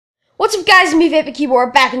What's up, guys? It's me, Vape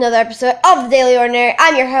Keyboard, back with another episode of The Daily Ordinary.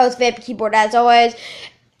 I'm your host, Vape Keyboard, as always.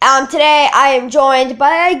 Today, I am joined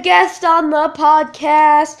by a guest on the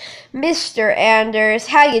podcast, Mr. Anders.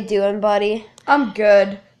 How you doing, buddy? I'm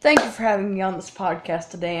good. Thank you for having me on this podcast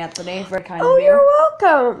today, Anthony. Very kind of you. Oh, you're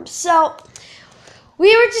welcome. So,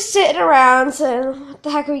 we were just sitting around saying, what the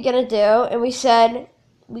heck are we going to do? And we said,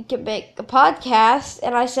 we could make a podcast.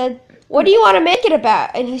 And I said, what do you want to make it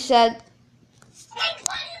about? And he said,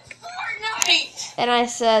 and I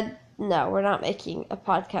said, no, we're not making a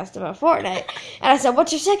podcast about Fortnite. And I said,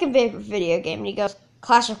 what's your second favorite video game? And he goes,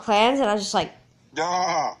 Clash of Clans. And I was just like,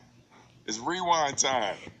 it's rewind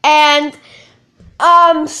time. And,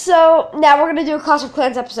 so now we're going to do a Clash of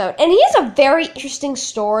Clans episode. And he has a very interesting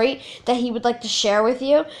story that he would like to share with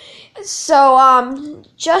you. So,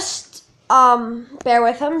 just, bear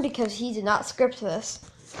with him because he did not script this.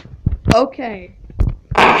 Okay.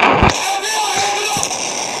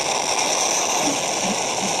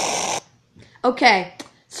 Okay,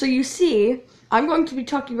 so you see, I'm going to be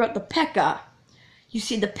talking about the pekka. You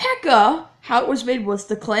see, the pekka, how it was made was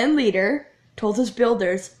the clan leader told his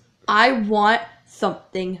builders, I want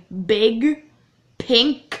something big,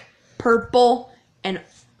 pink, purple, and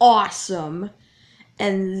awesome.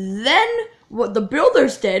 And then what the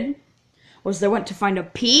builders did was they went to find a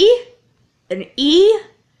P, an E,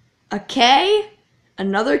 a K,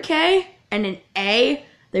 another K, and an A.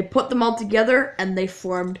 They put them all together, and they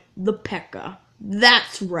formed the pekka.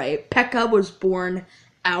 That's right. Pekka was born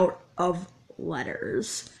out of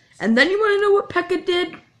letters. And then you want to know what pekka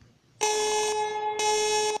did?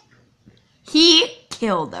 He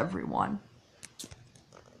killed everyone.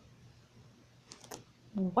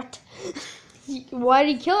 What? Why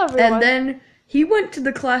did he kill everyone? And then he went to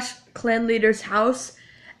the clan leader's house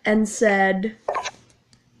and said,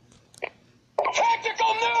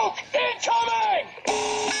 Tactical nuke incoming!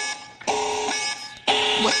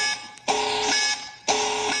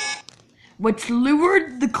 which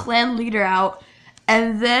lured the clan leader out,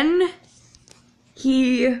 and then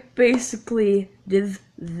he basically did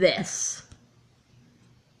this.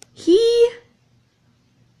 He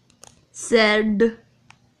said,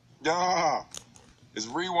 it's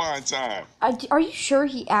rewind time. Are you sure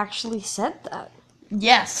he actually said that?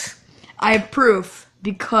 yes, I have proof,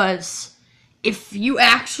 because if you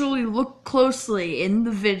actually look closely in the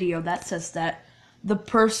video that says that, the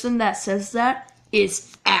person that says that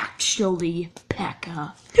is actually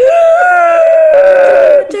Pekka.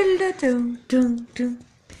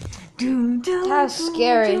 That's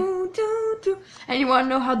scary. And you want to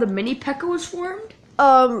know how the mini Pekka was formed?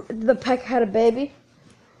 The Pekka had a baby?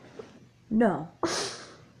 No.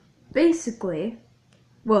 Basically,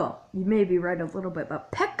 well, you may be right a little bit,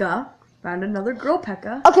 but Pekka found another girl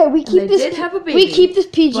Pekka. Okay, we keep this. Did have a baby, we keep this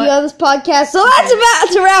PG on this podcast, so that's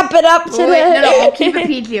about to wrap it up today. Wait, no, we'll keep it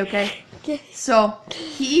PG, okay? Okay. So,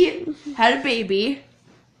 he had a baby,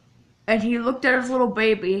 and he looked at his little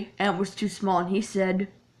baby, and it was too small, and he said,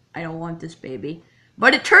 I don't want this baby.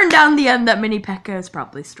 But it turned out in the end that mini Pekka is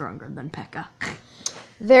probably stronger than Pekka.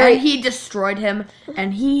 And he destroyed him,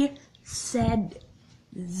 and he said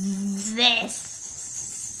this.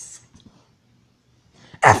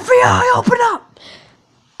 FBI, open up!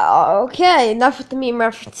 Okay, enough with the meme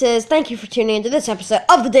references. Thank you for tuning into this episode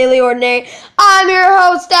of The Daily Ordinary. I'm your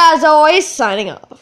host, as always, signing off.